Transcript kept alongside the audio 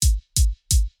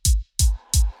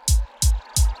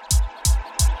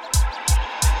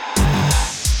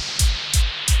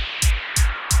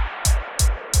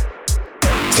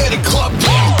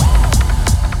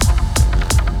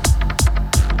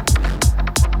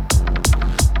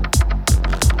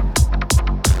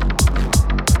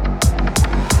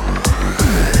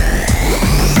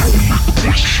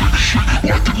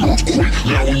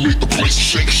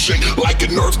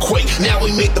like an earthquake. Now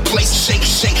we make the place shake,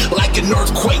 shake like an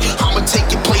earthquake. I'ma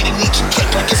take your plate and eat your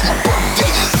cake like it's my birthday.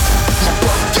 My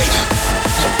birthday.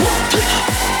 My birthday.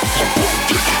 My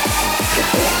birthday.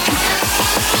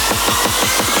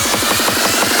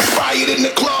 Riot in the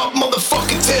club,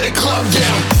 motherfucker, tear the club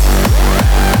down.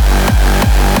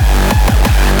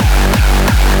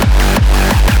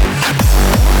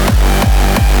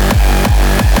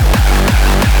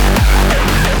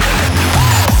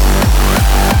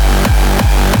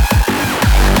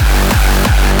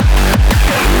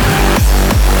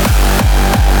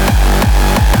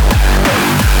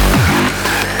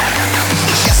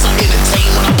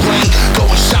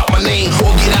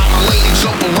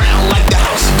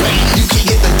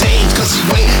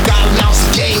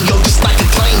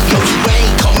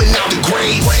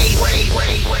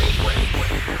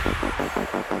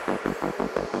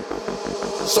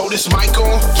 So this mic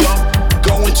on, yup,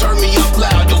 go and turn me up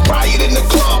loud. Yo, riot in the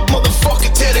club,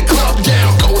 motherfucker, tear the club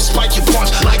down. Go and spike your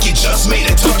punch like you just made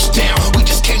a touchdown. We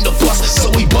just came to bust, so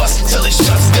we bust till it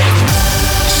shuts down.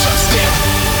 Shuts down,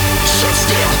 shuts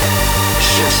down,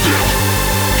 shuts down,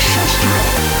 shuts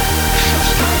down,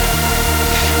 shuts down.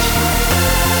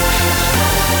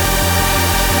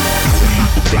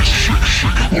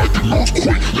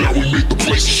 Now we make the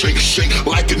place shake, shake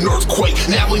like an earthquake.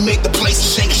 Now we make the place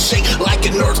shake, shake like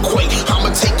an earthquake.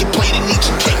 I'ma take your plate and eat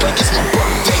your cake like it's my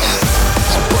birthday.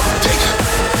 My birthday.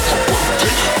 My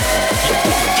birthday. My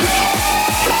birthday.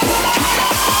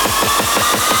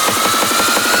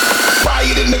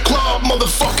 Riot in the club,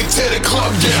 motherfucker, tear the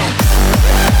club down.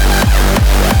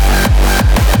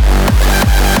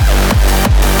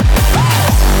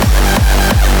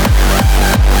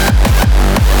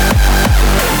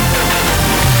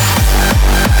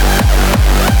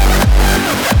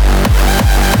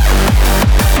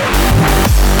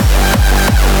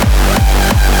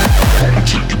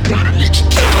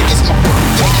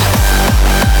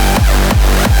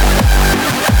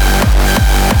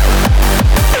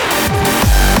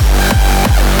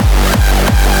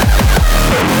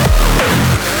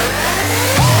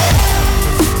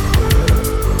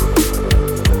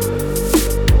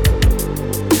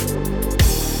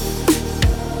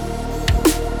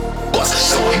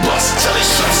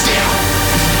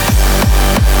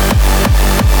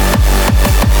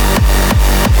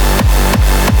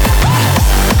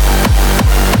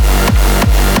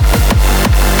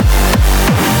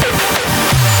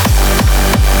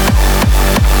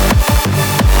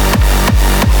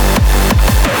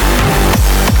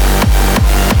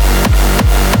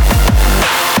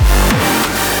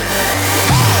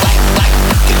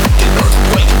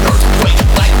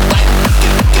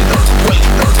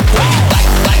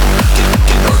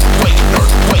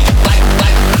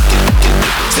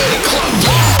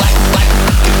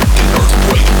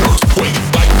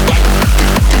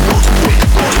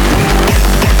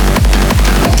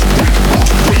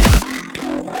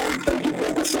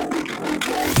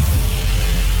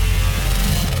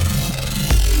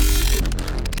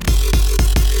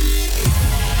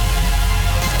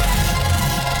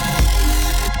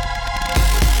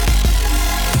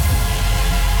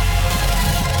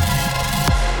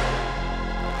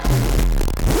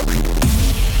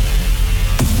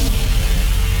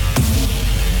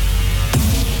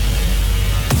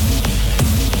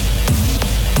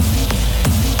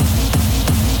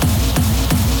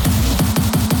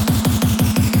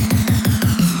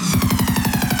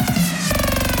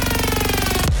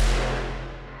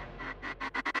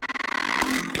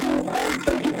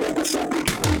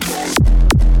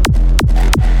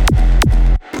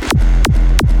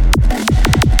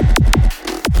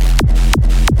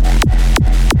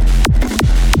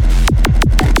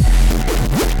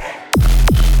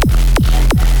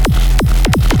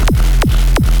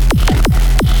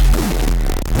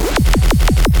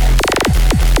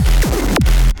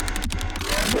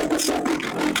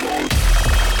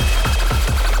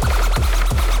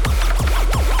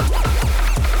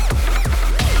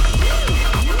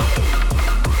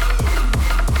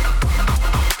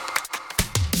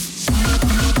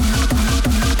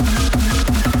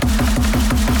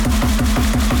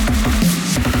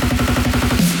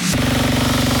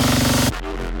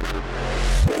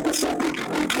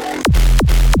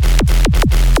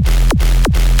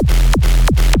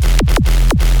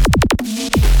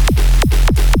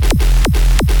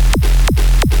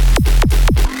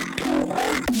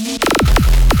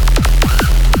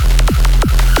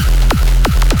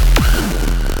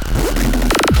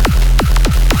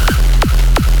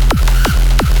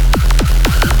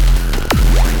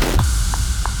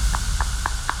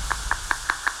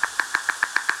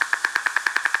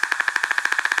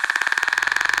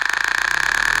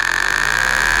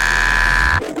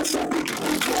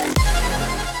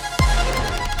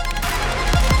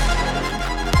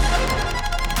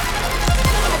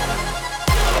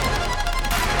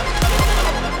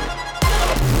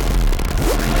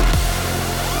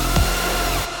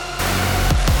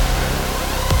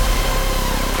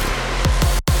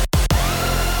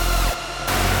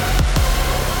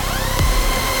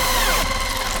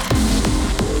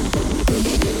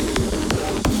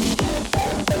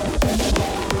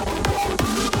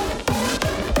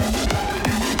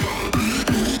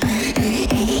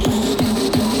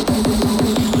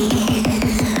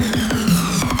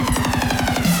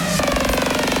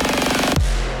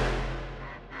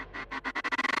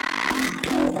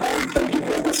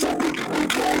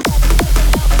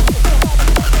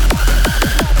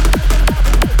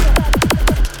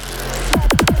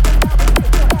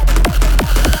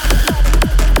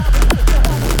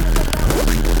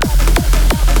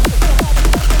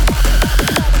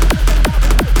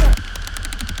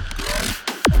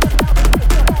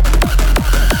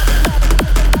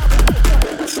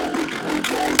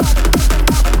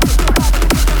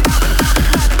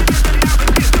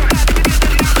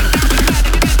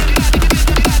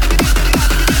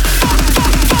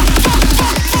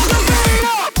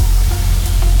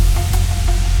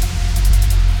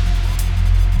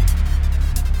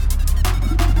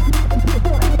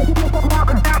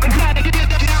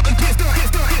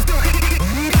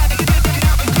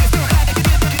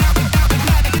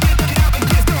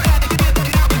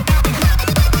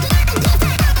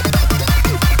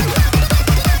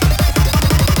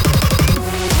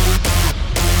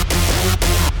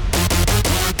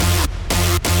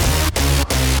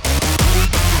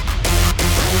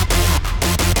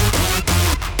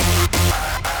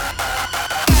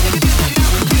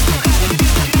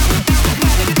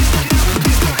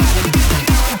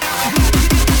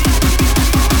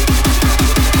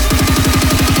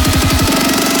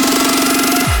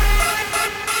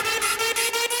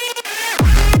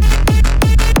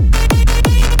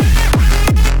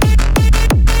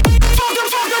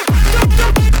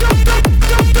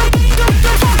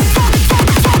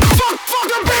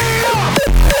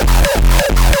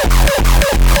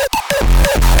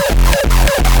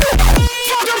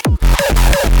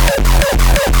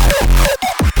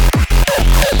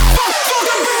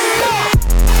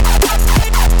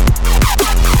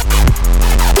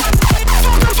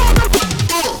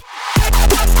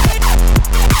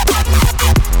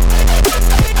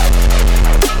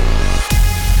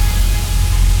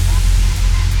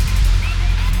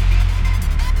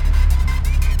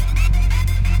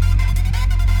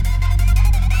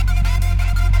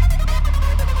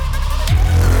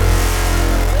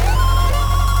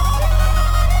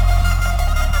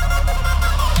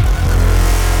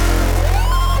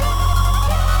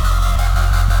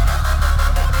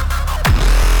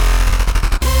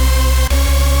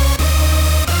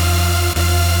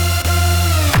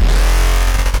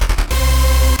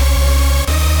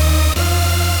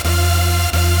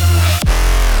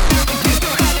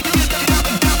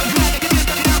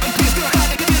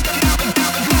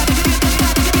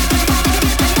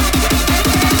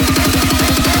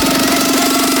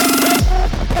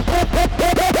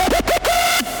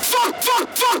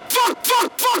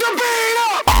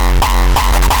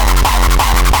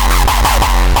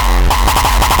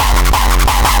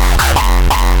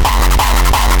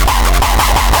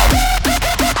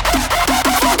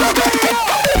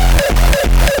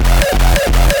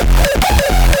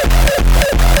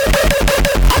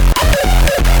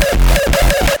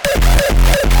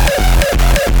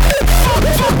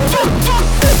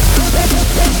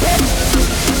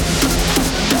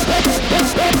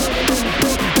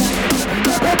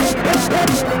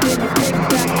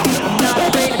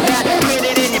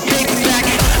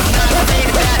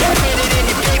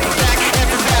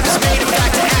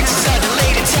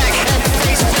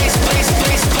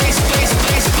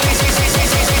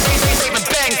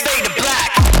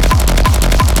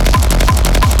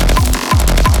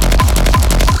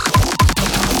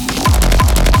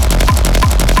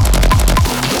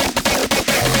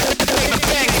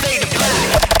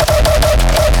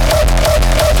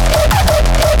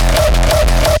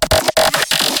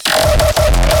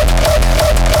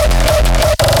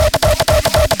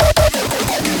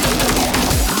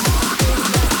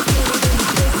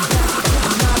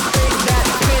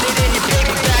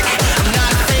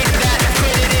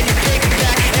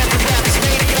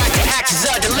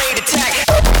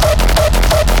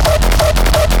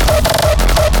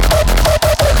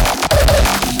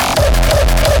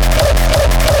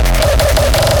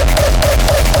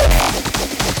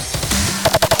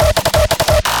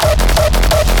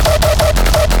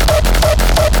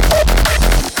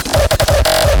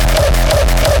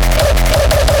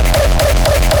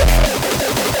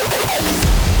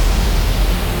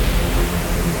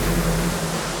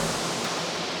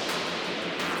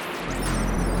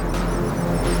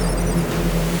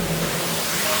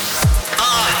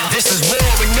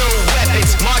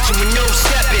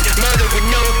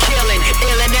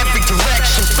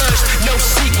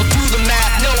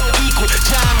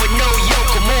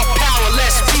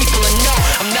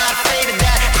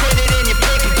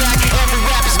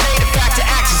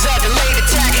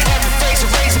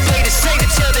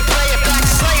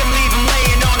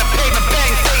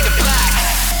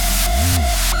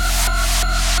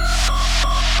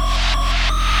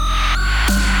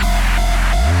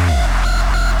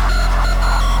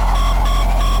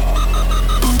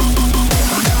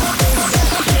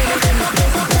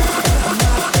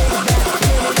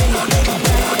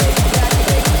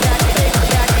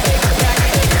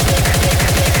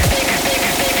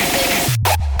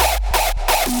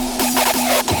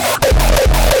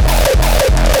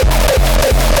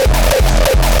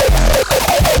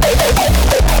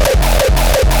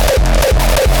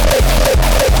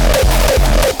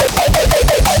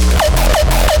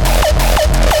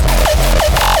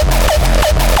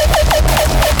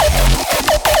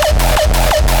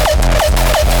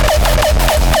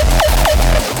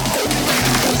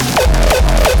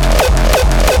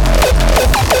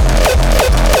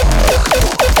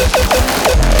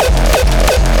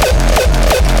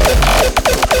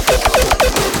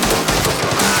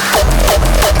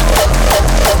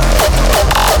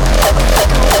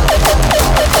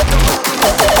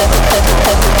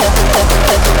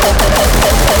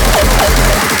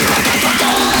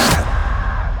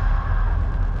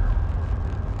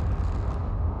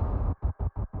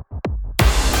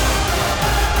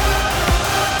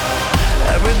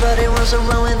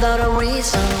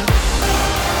 reason.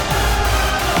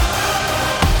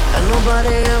 And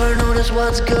nobody ever noticed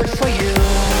what's good for you.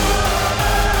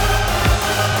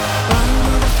 Run,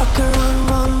 motherfucker,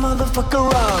 run, motherfucker,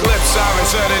 run. Clips are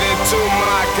inserted into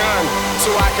my gun, so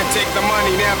I can take the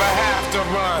money, never have to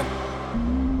run.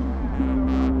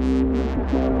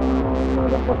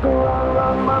 Motherfucker,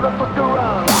 run, motherfucker,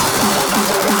 run.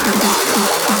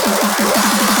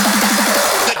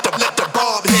 Let the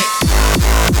bomb hit.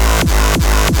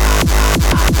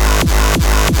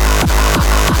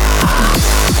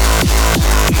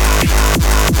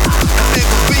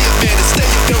 Nigga, be a man and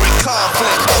stay during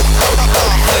conflict. Let the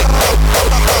bomb hit.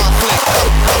 Bomb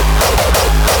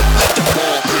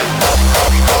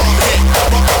hit.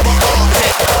 Bomb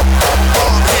hit.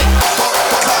 Bomb hit.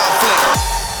 Conflict.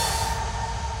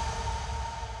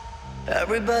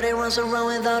 Everybody runs around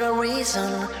without a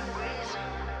reason.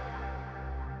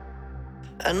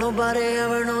 And nobody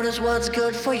ever noticed what's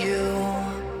good for you.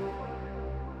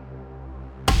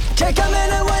 Take a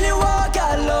minute when you walk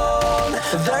alone.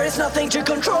 There is nothing to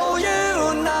control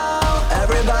you now.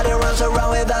 Everybody runs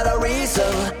around without a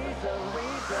reason.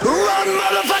 Run,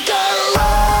 motherfucker,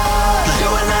 run. You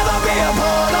will never be a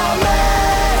part of me,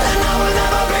 and I will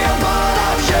never be a part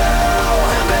of you.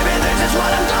 And baby, this is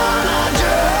what I'm gonna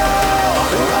do.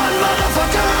 Run,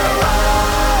 motherfucker,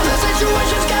 run. The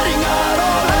situation's getting out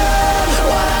of hand.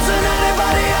 Why doesn't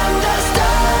anybody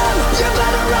understand? You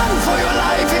better run for your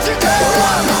life if you can.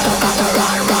 Run, motherfucker,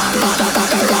 run, run,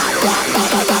 motherfucker, run, run,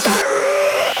 motherfucker.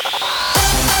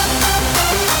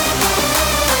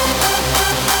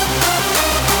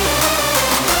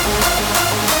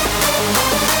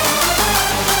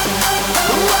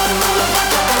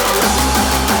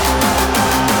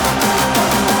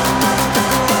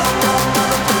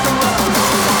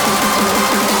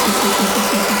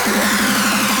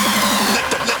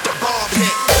 Let the bomb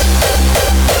hit.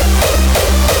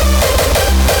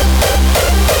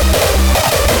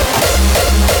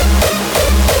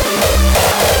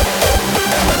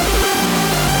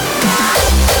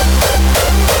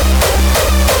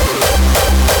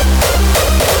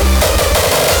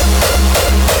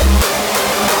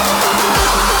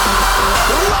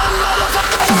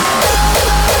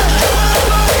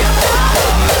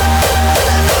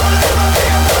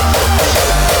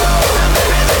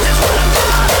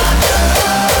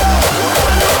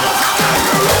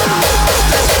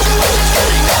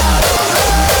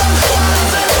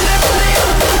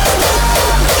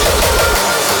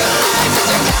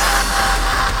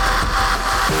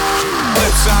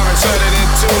 Clips are inserted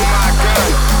into my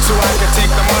gun, so I can take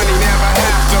the money, never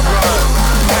have to run.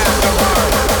 Have to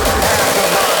run. Have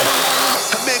to run.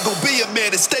 A man gon' be a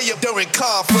man and stay up during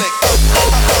conflict.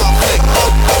 Conflict.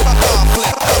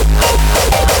 Conflict.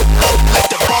 Let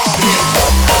the bomb hit.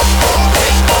 Bomb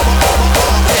hit. Bomb hit.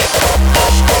 Bomb hit.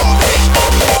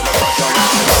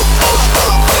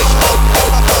 Conflict.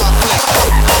 Conflict.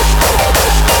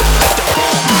 Let the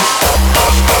bomb hit.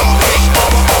 Bomb hit.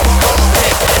 Bomb hit.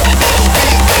 A man gon' be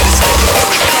a man and stay up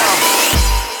during conflict.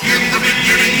 In the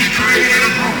beginning he created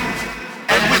a groove,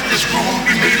 and with this groove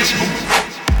he made us move.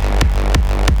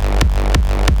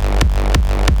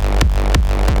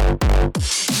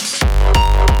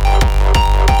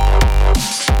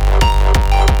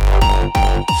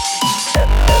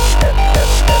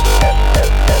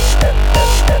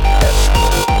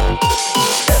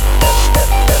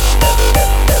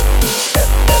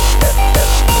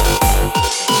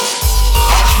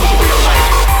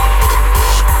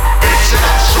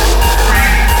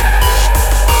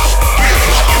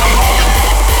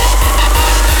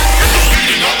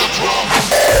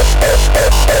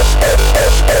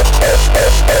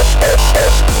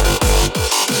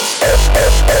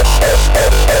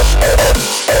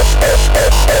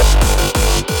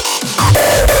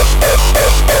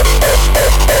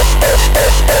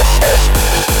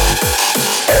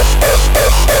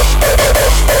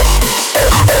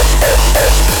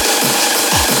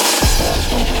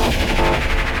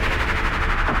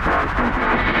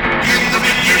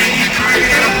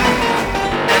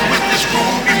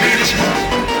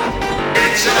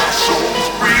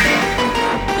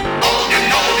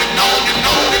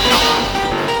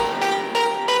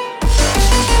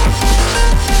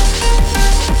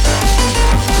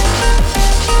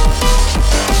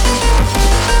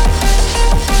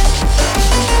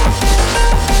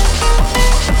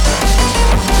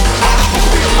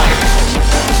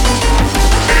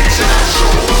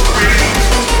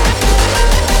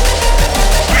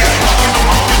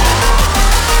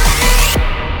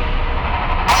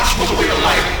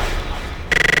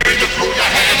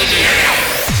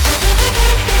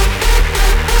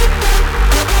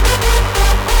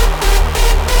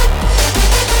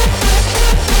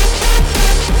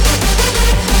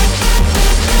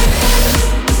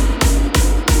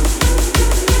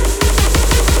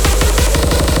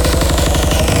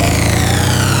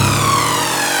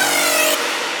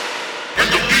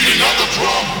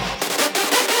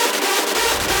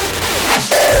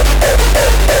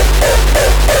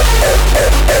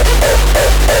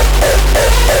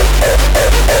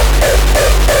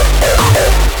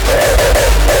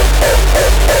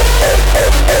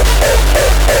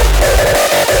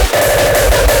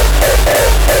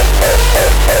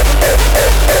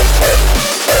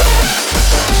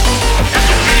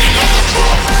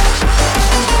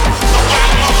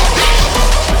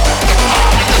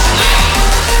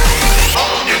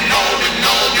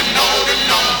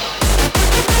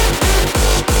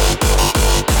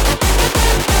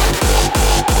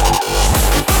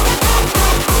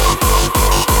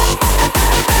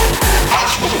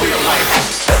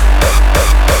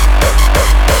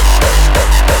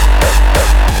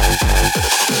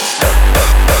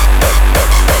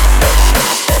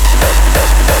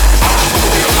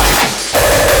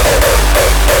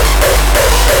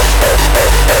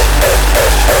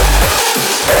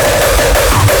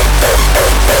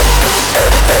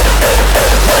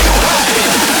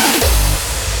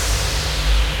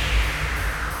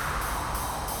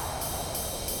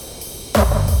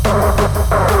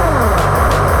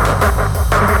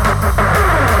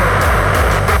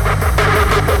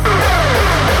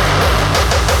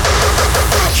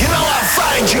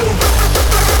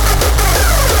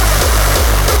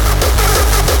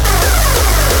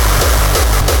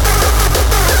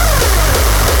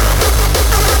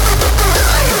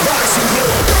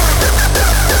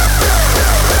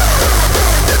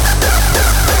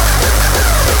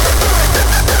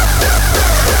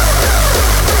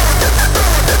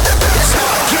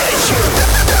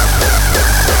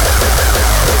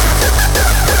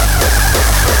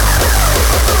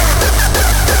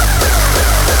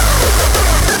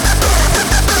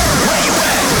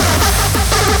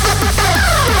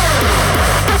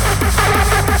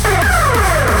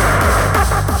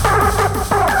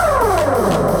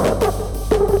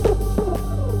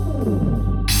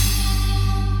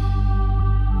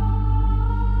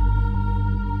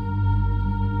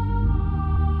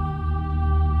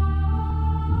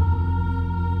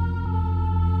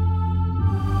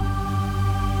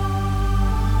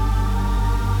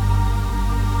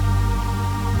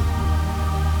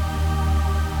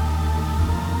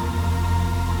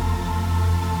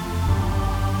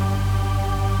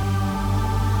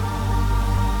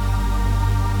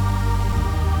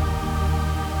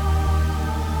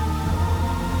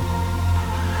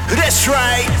 That's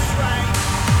right.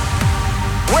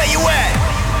 Where you at?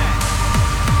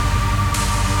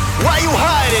 Why you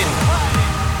hiding?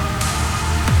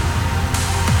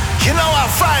 You know I'll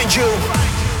find you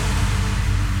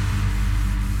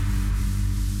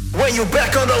when you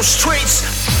back on those streets.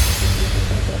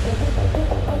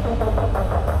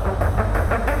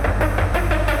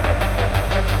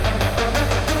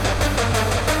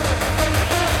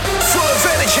 Full of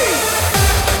energy.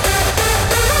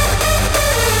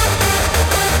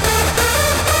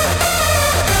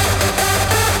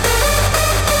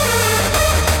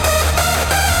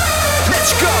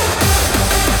 Let's go.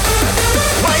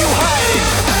 Why you hiding?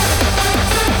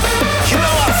 You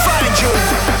know I'll find you.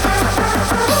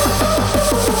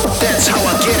 That's how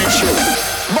I get at you,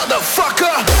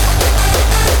 motherfucker.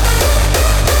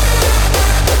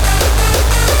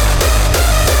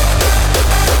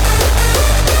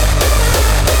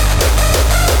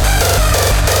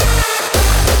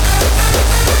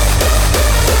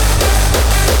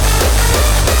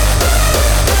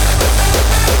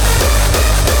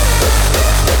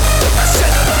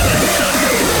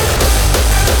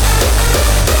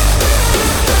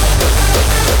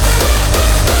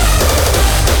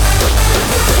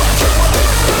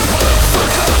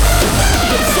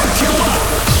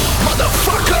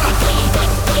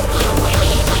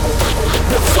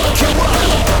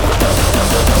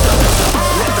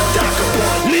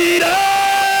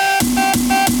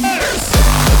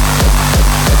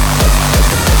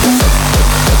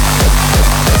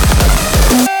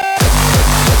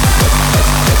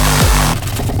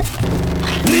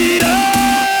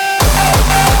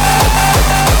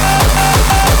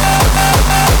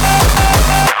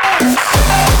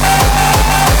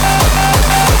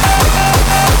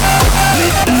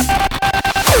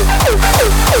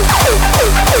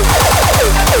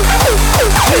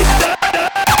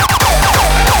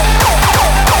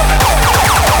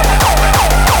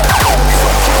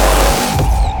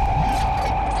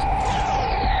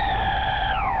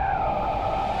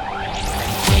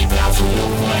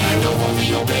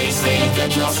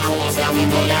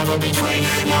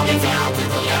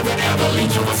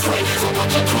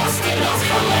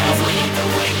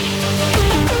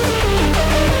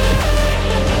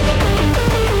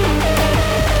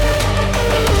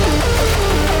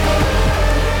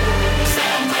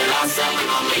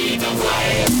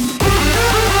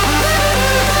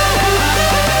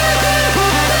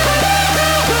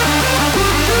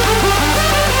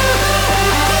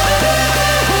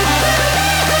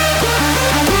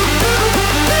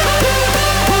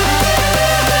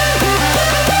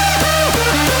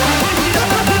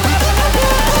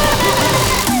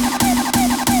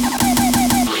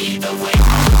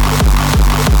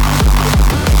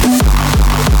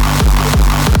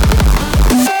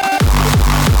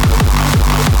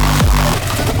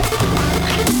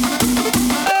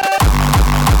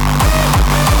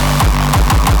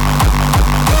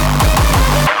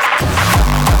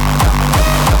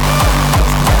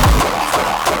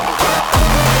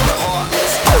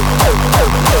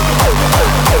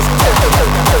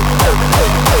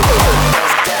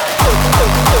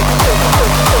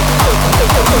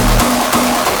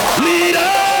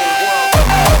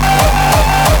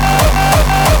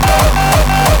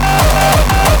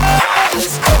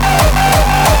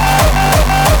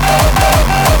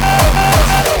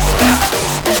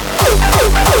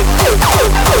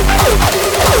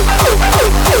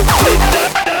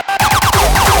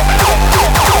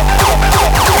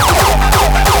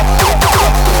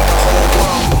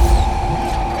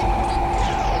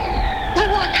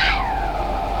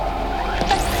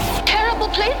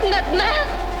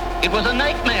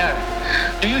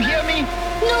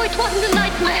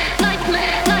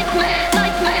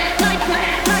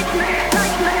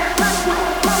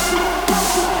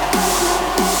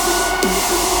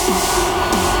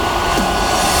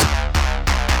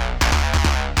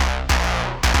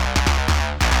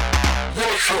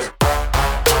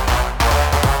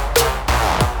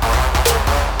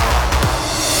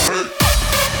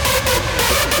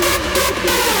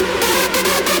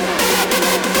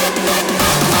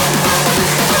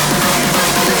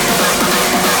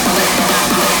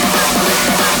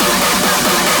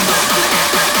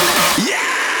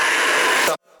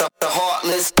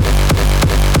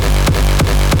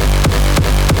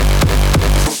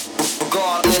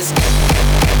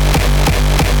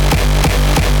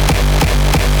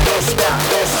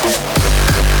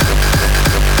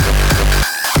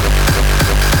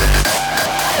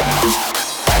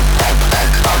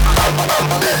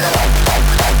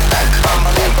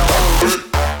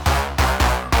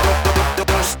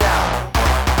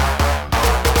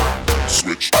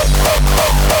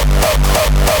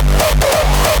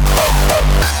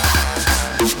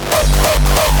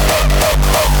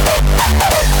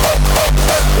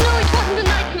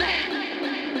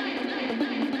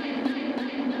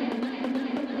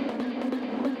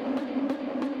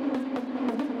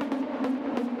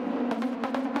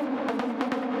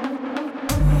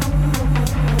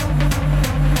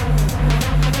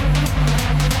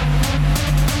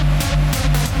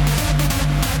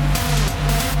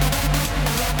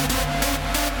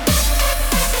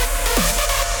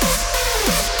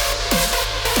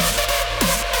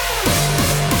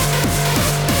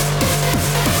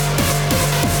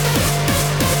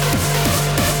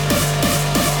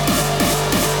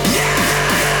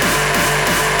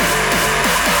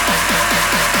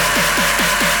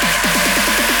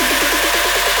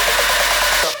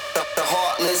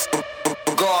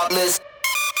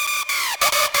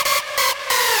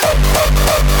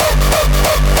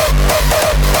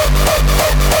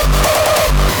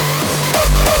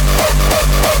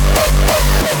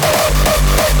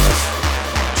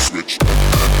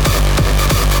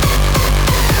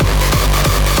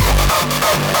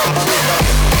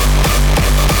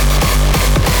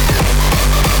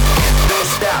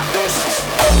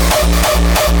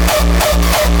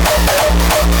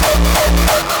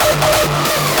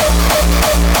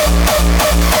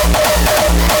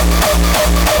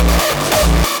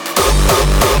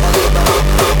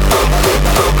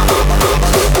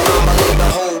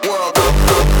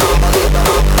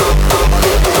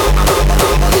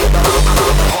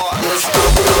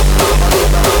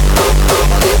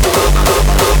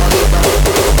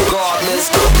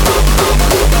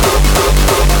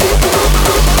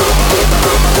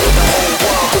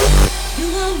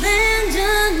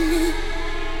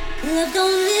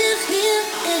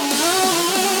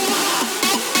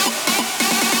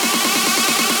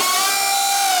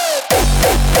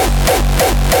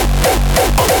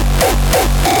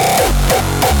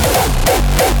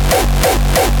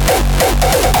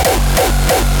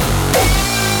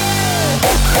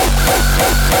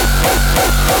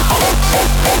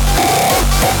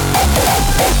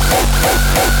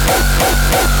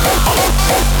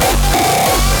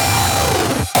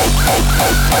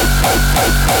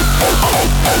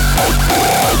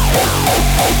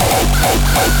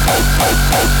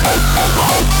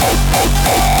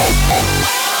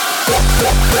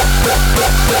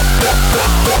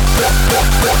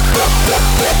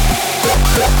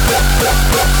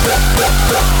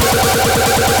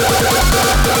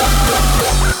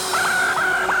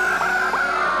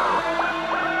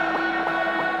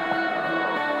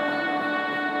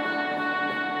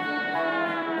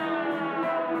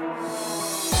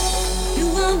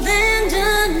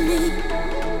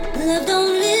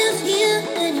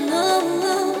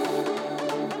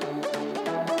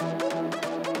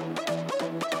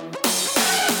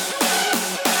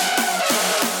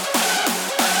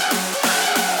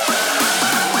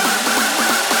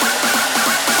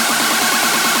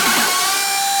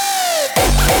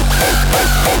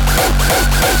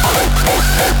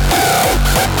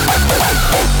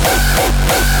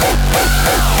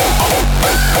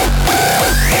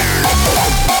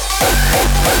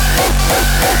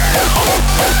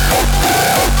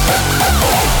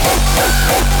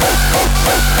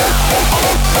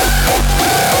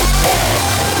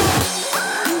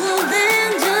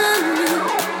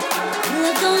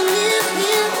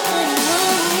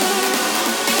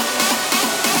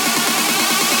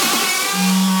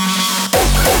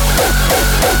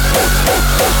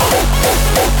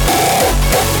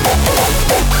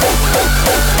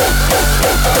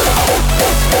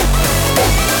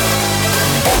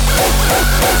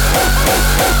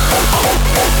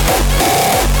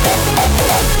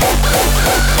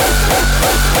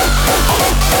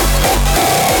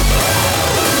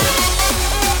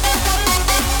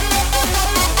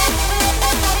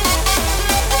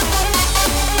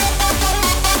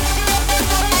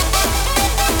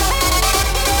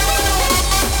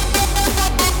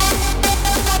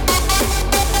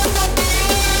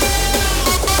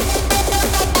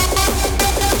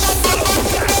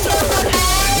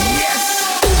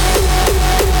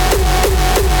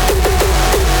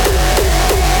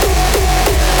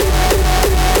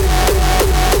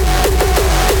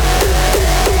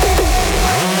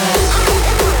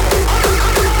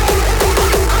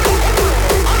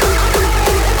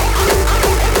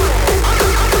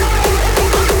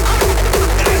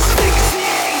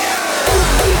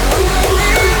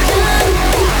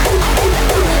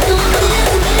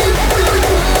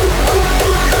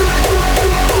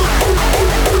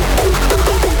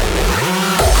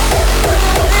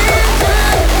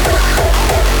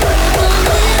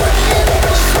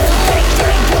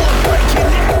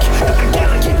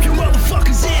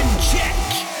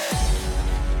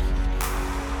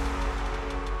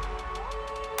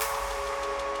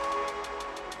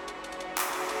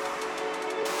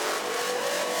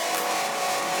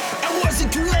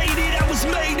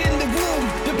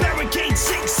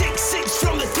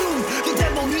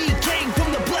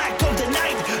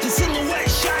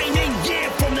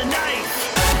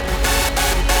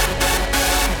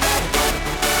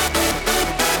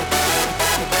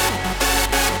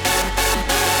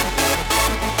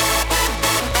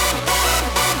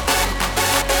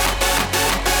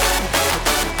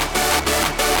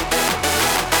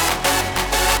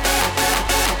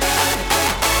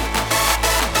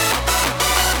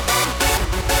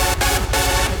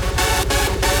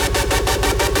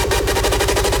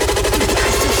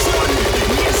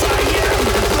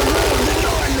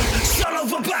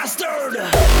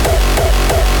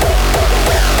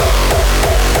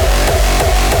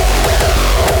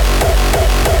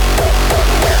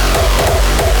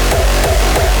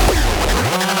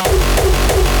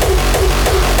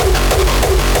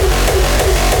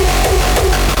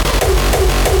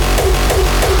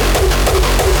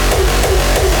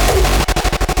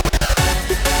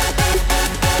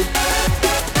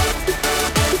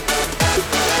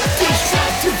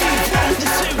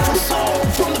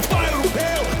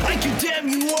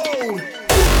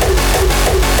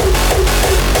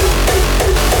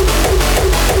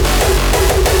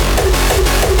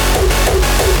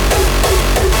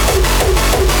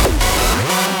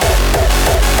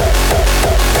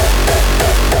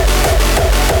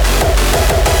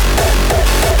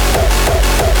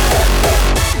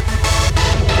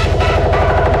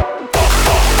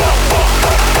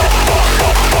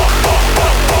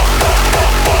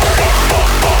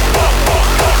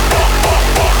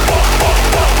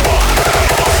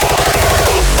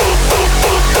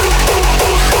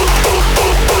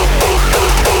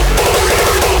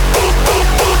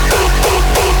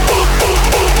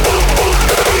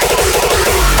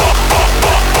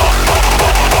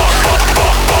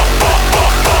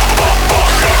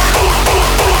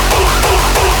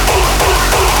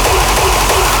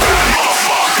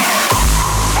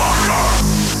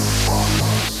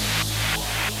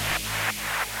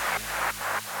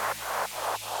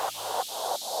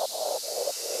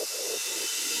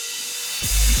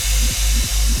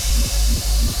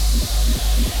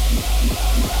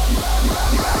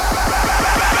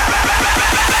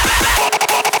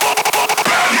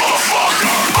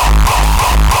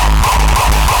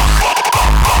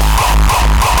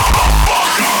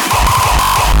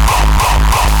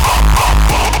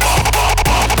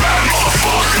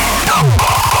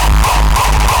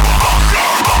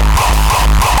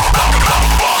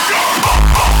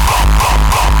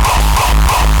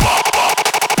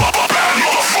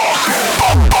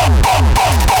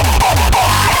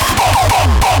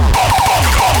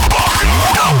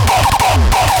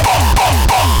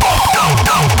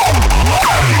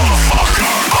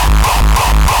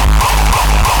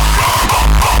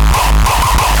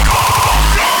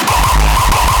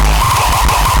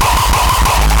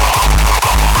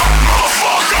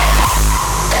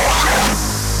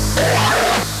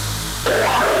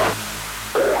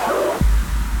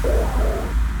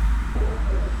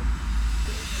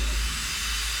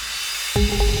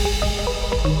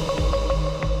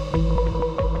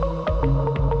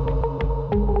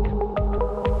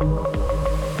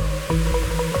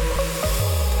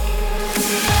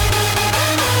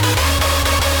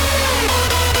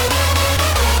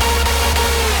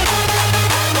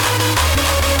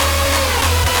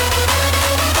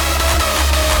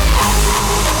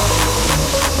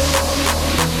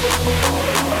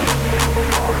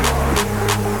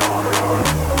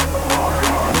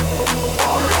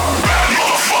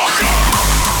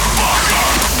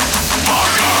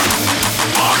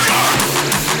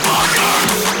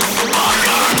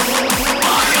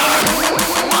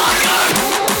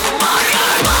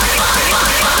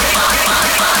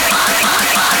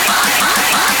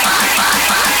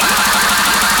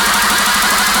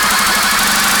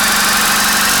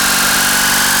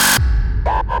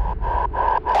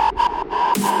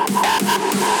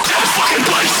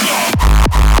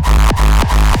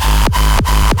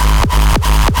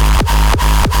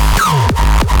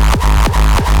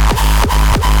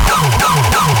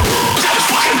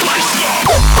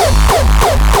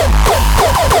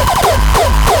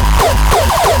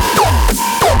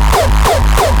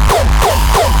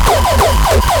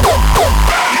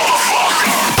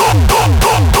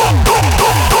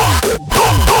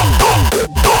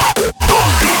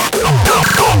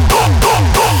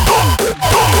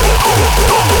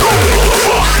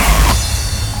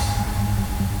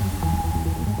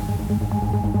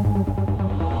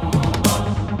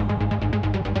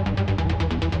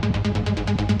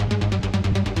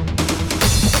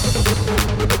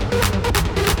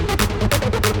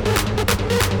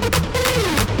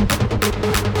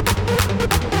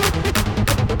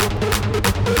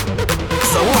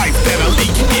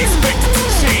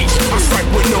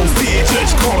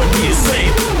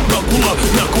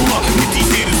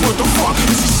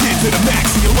 to the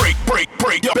max, and you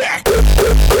break your back.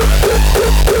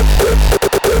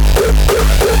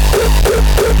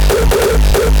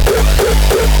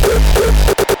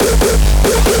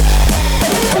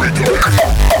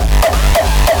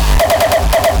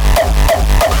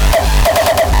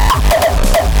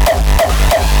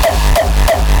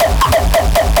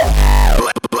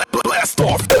 Blast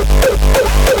off.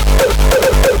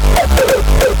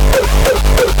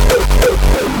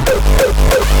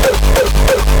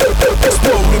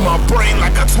 Explode in my brain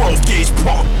like a 12-gauge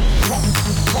pump.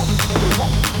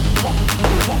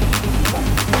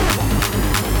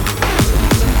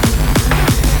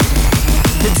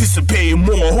 Anticipating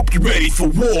more, hope you're ready for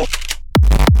war.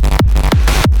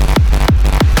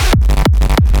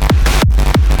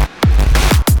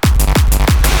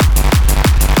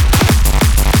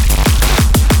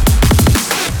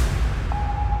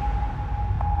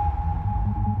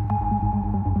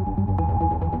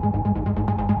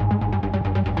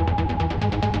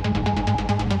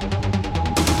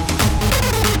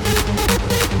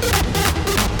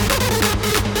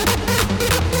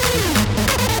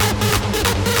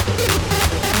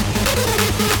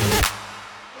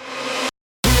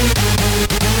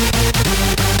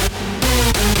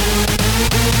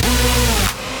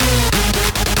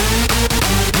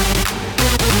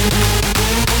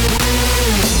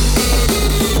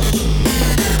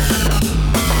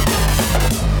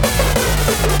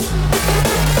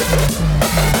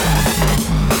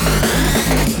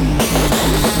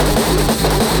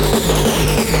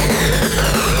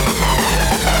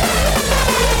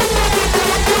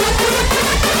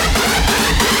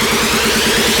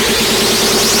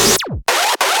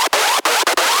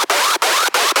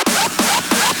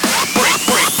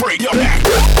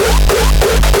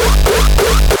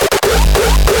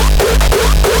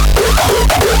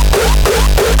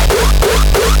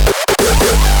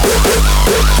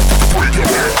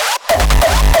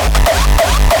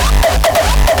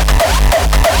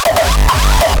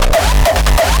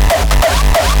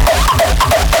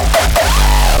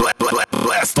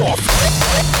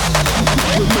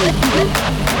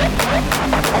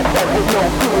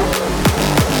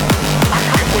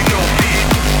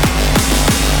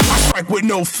 With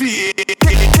no fear.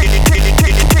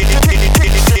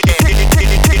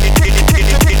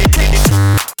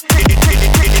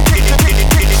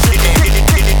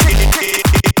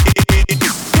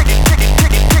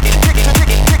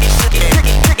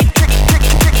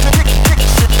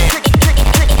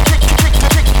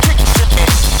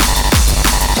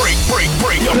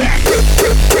 Break your back.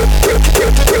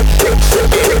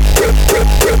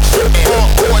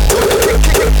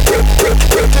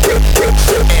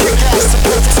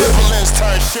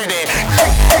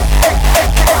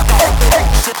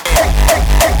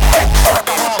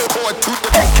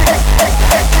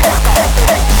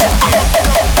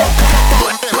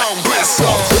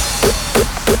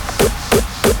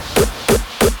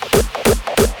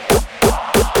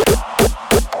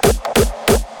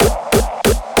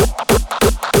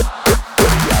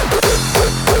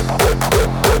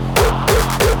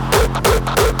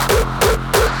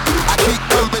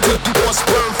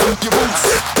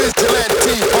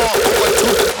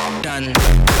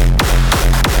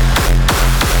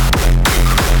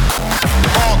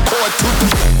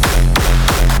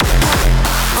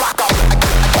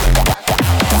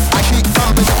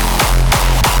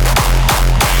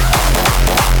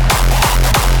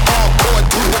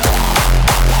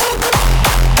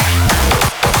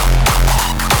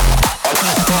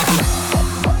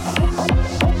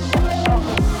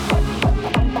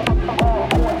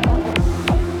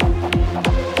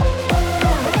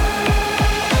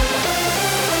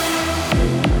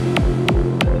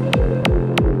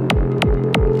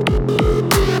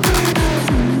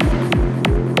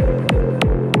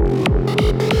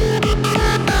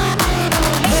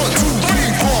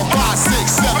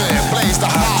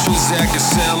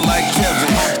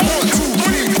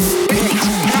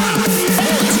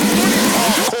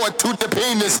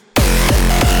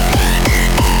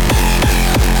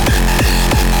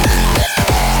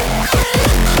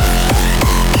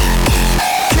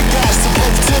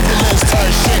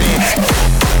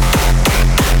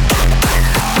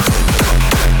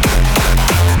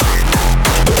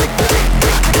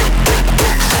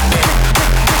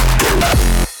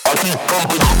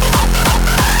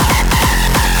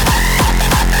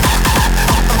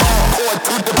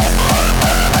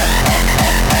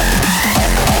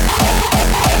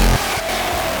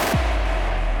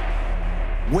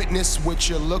 Witness what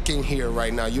you're looking here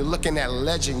right now. You're looking at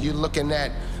legend. You're looking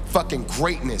at fucking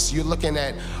greatness. You're looking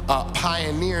at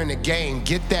pioneering the game.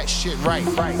 Get that shit right.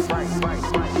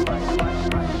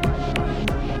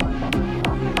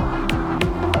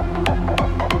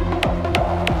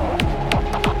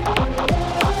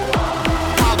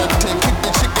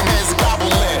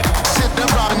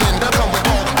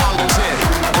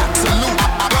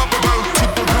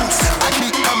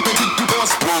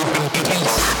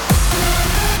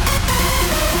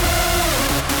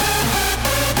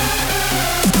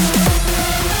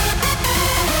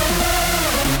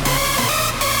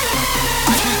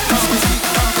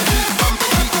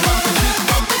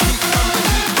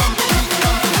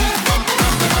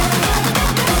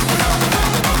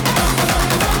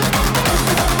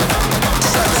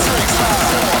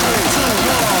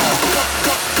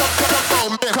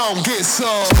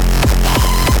 some.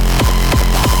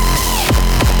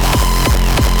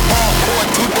 Hardcore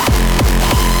to the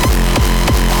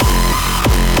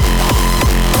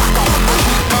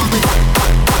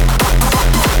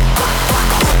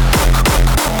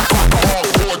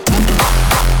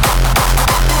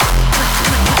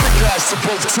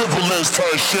both Timberlands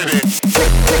turn shit in.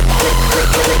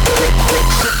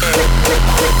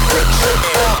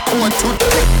 Hardcore to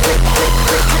the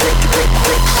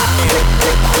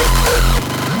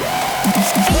 1,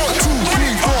 2,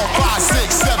 3, 4, 5,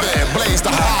 6, 7. Blaze the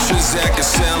hot. Shazak can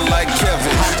sound like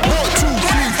Kevin. 1, 2,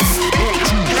 3,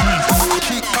 4.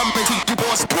 Keep coming to your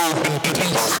boss.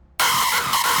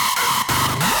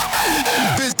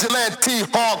 Vigilante,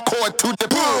 hardcore to the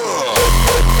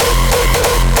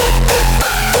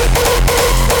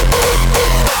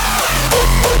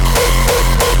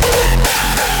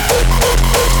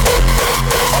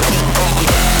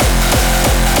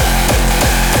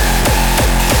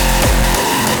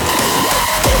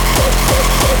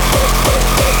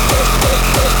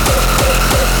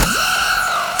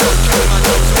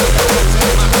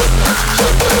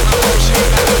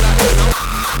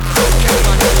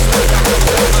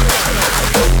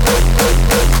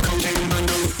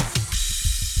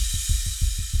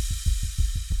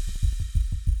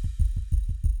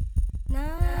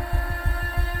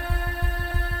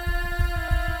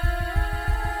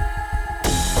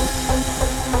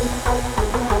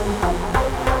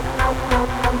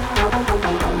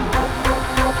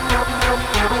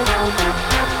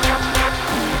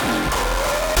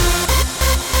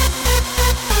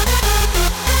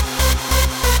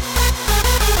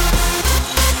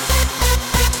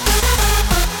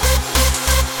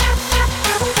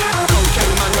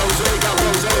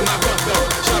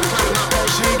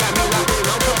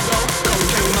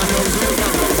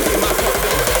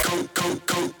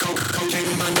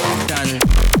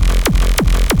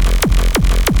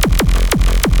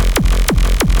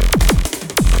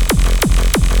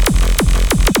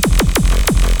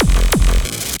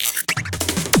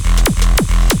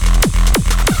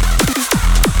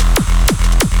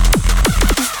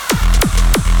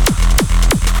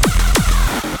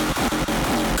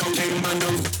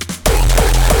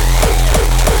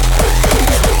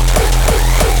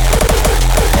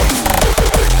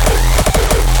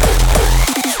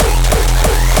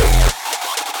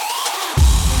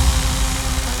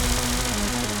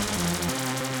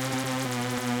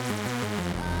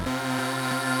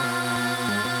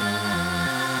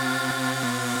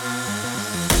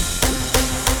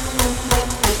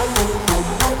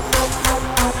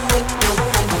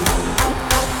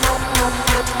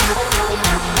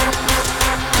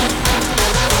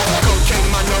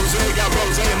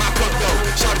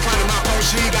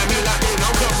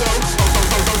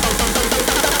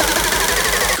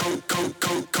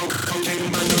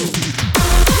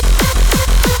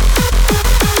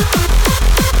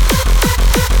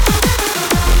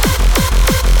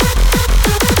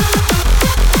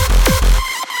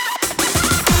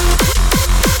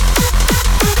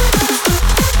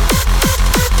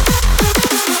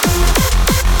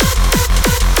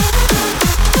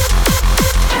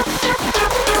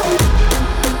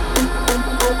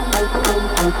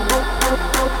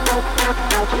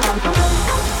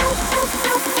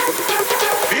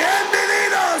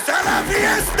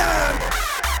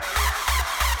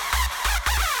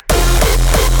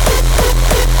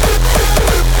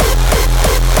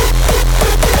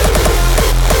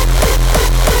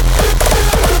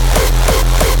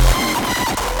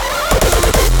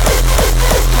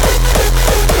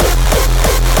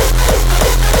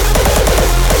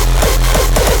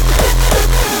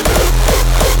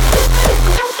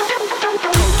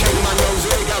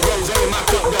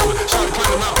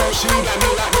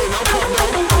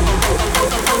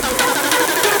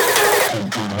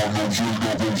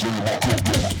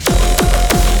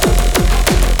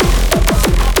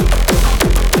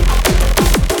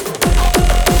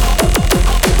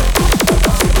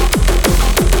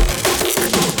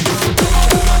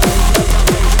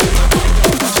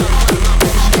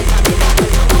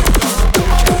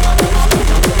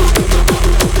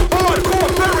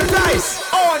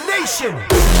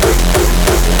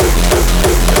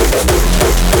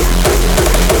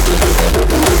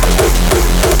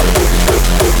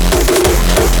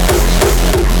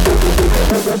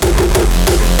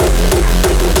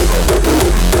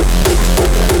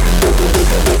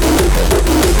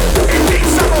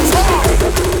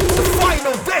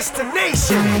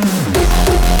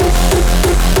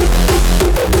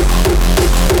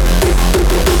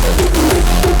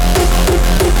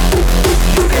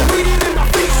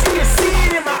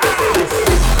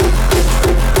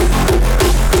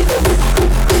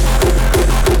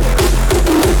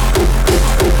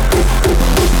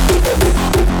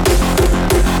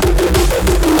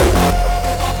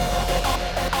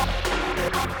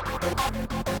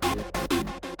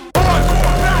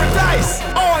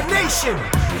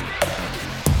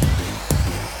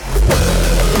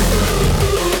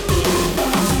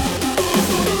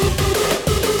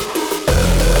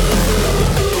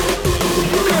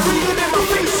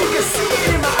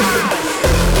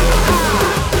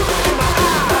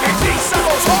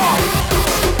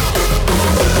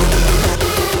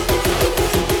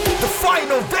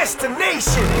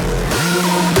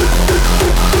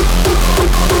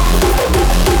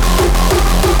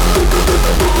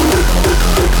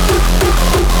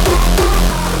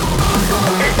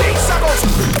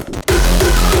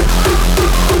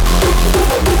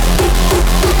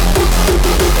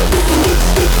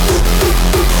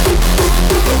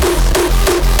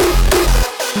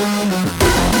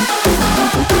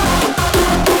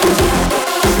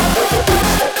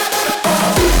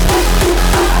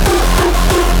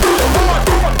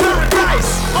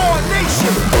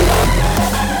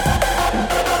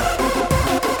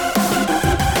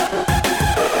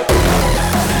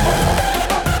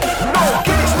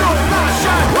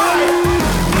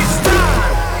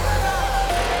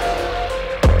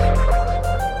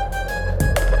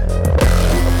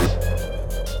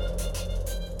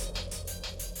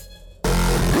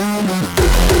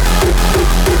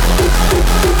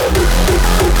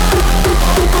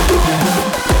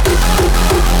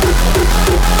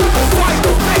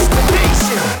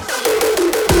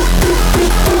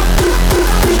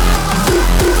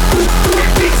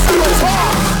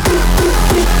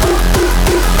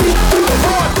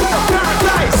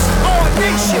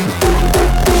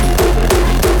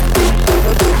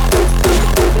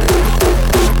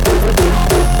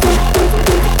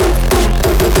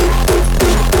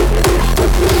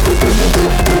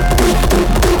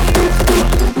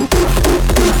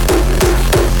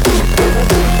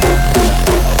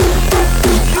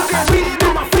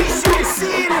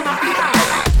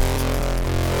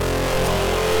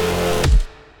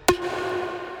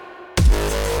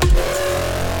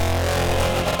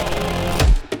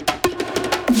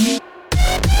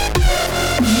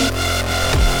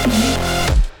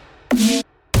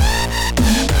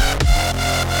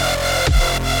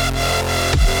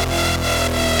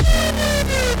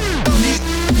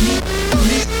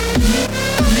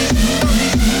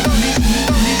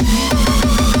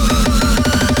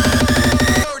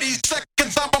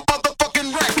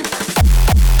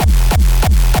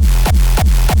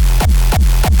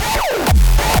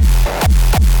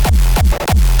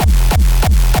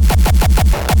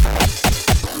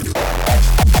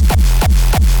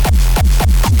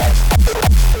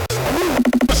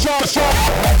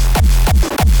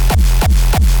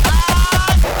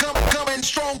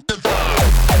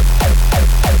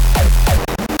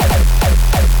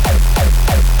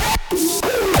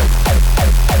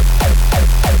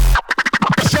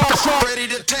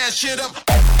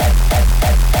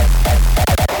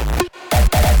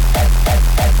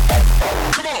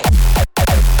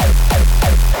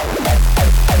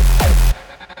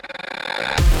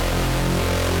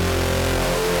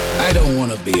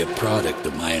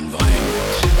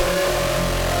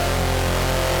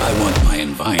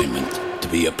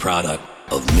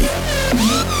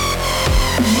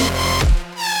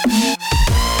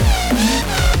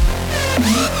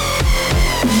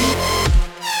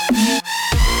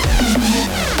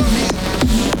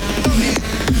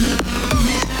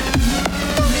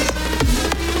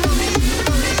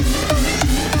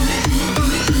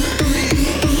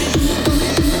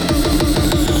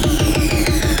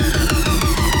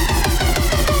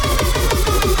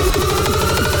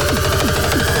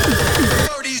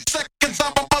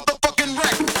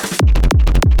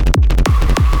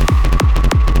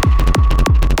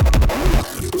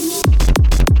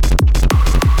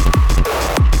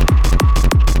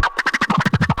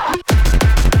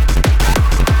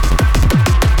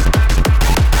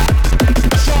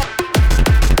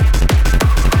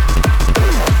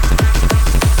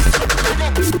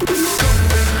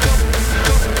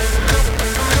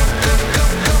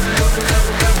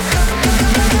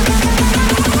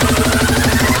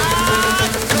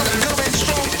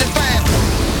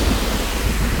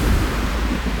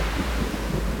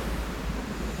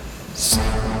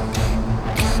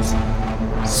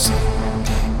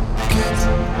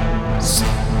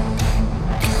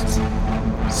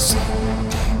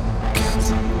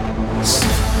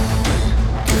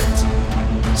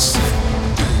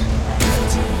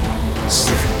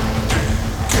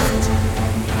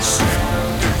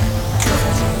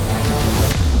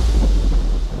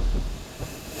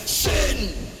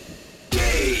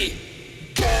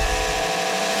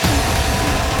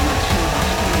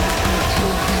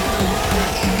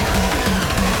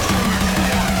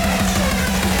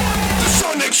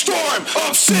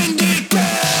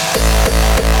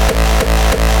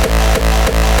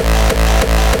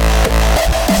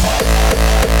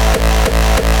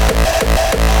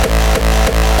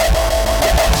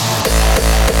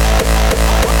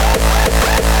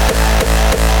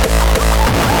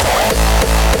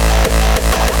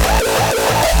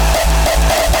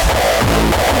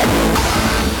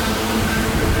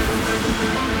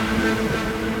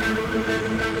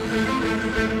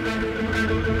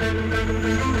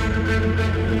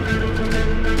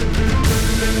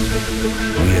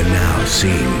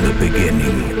seen the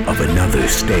beginning of another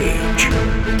stage.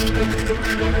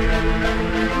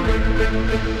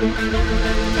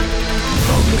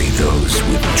 Only those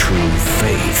with true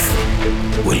faith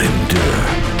will endure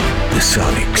the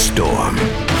sonic storm.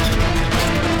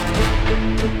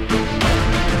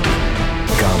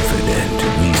 Confident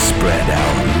we spread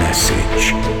our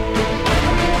message.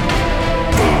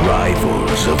 The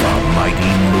rivals of our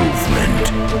mighty movement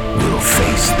will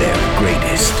face their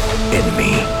greatest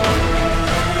enemy.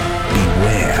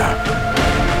 Beware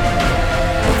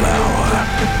of our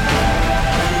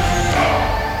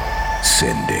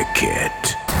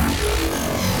syndicate.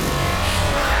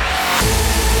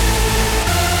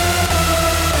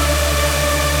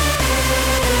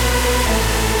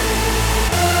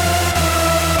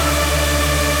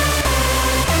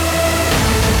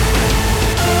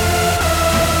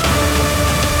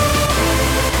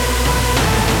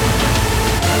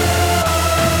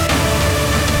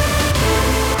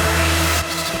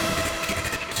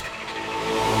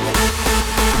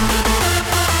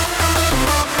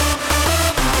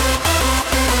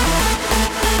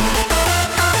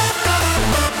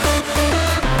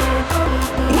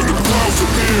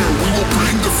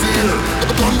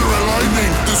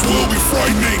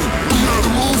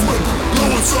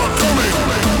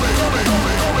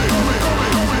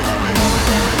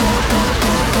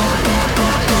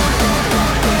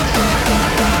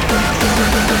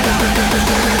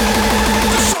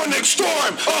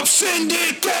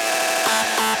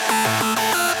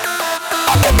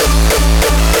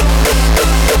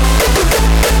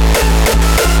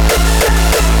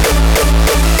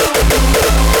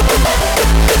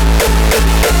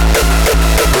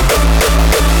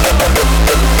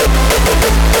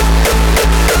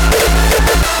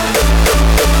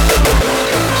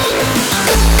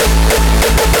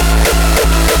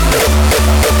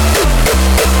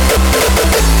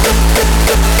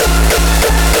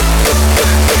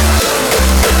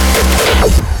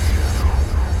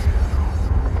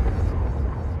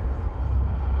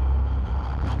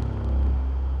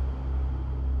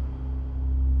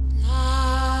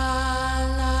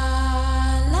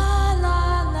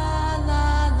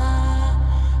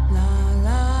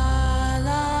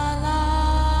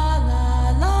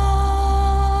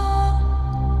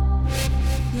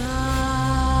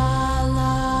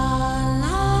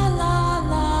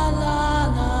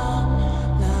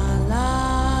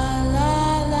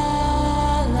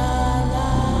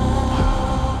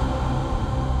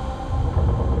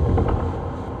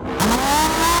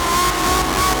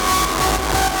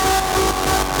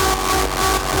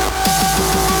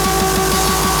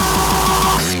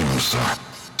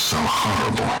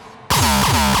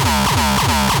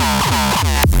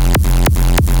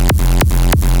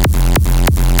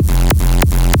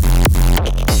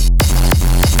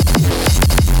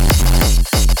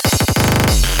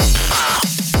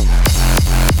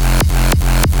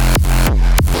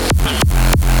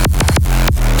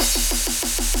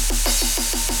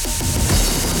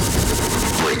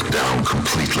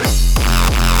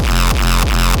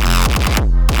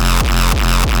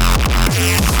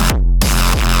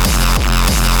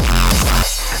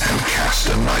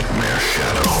 Nightmare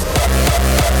shadow.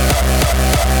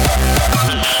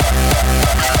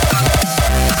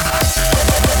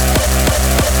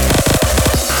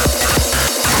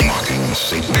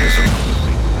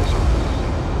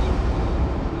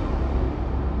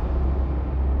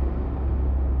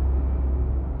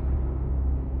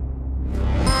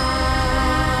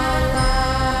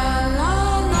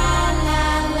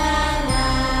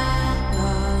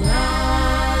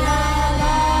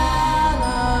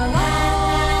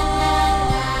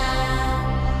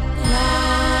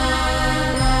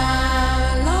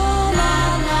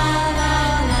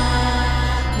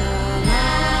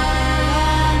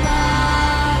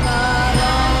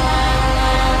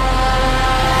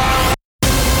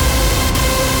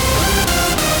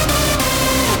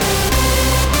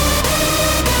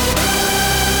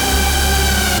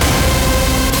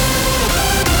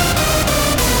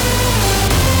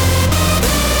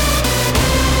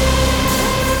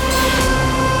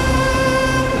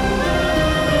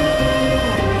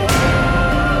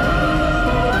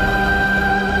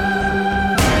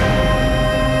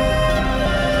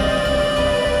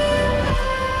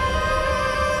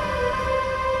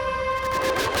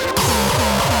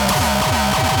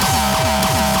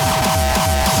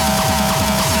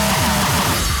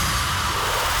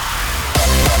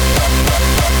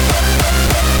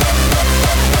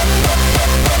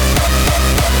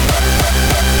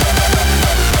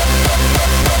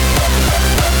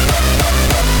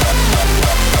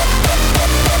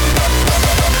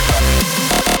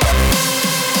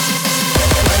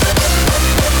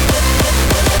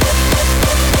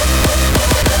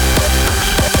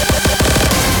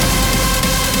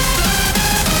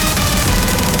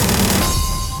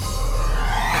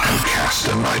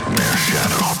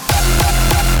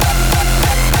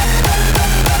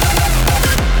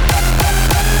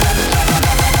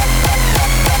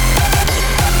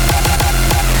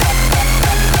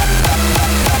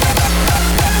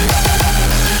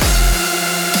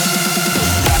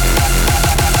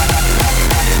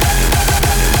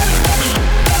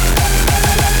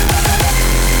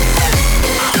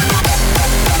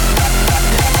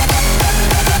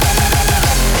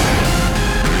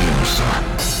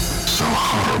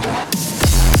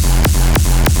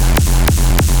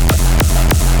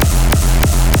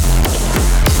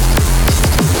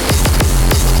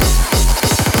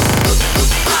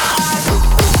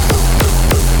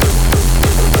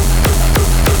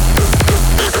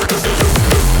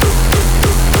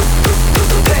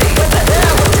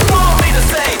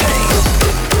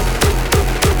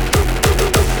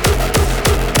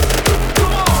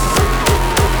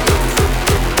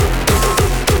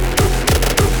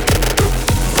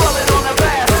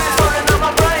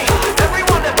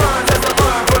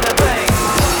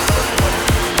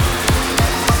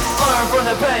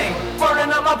 the pain,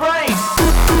 burning up my brain.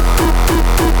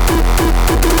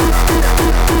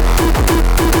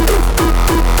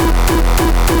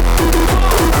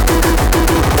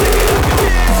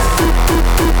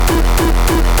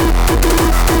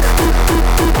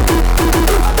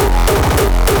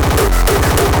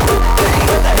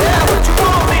 What the hell? What you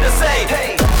want me to say?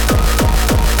 Hey.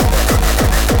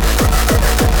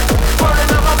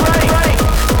 Burning up my brain.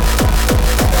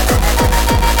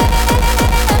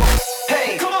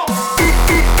 Hey, come on.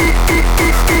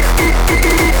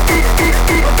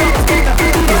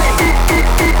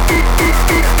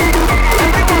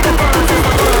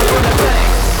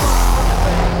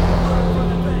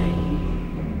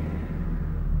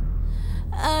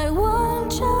 I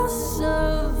won't just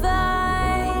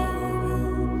survive.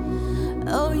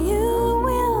 Oh, you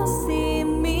will see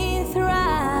me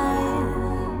thrive.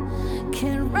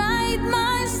 Can write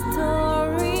my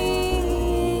story.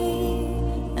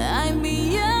 I'm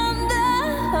beyond the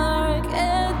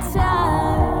archetype.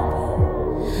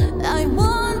 I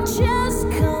won't just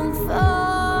conform.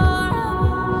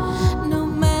 No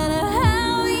matter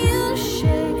how you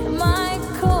shake my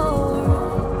core.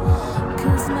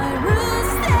 'Cause my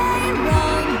roots they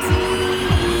run deep.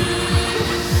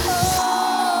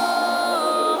 Oh.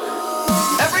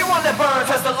 Everyone that burns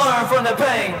has to learn from the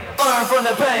pain. Learn from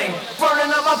the pain.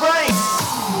 Burning up my brain.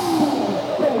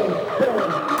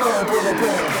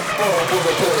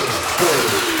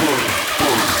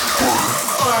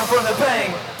 Learn from the pain.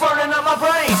 Burning up my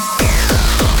brain.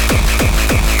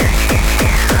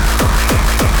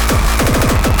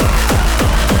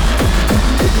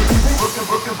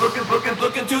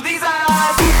 Look into these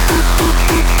eyes.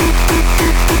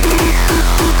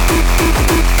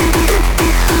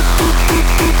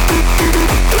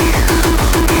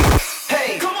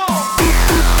 Hey, come on.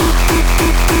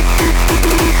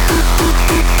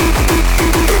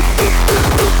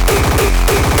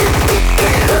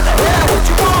 What the hell? What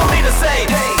you want me to say?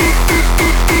 Hey.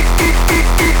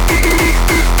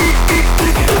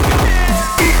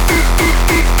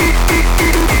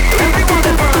 Everyone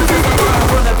that burns has to learn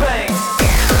from the pain.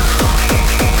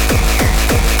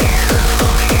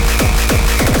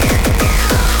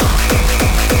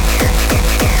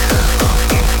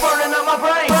 Burning up my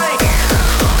brain.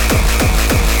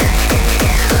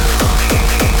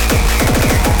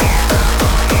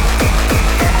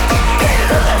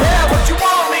 What the hell? What you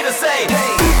want me to say?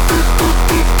 Hey.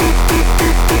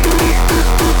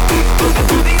 Look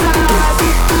into these eyes.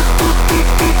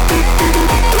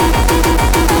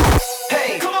 Hey,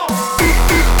 come on.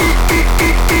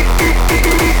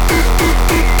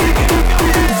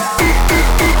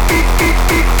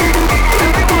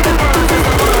 Everyone that burns has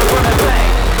to learn from the pain.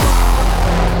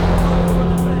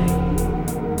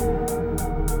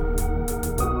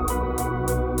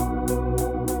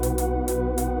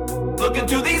 Look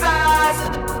into these eyes.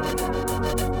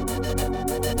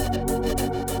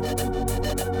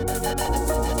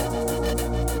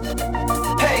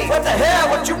 Hey, what the hell?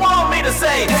 What you want me to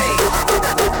say? Hey.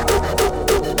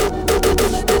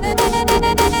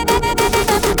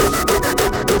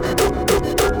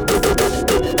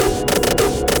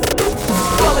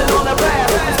 Falling on the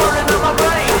path, burning up my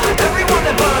brain. Everyone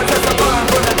that burns has to learn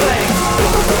from the pain.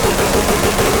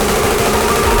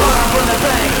 Learn from the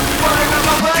pain, burning up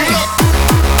my brain.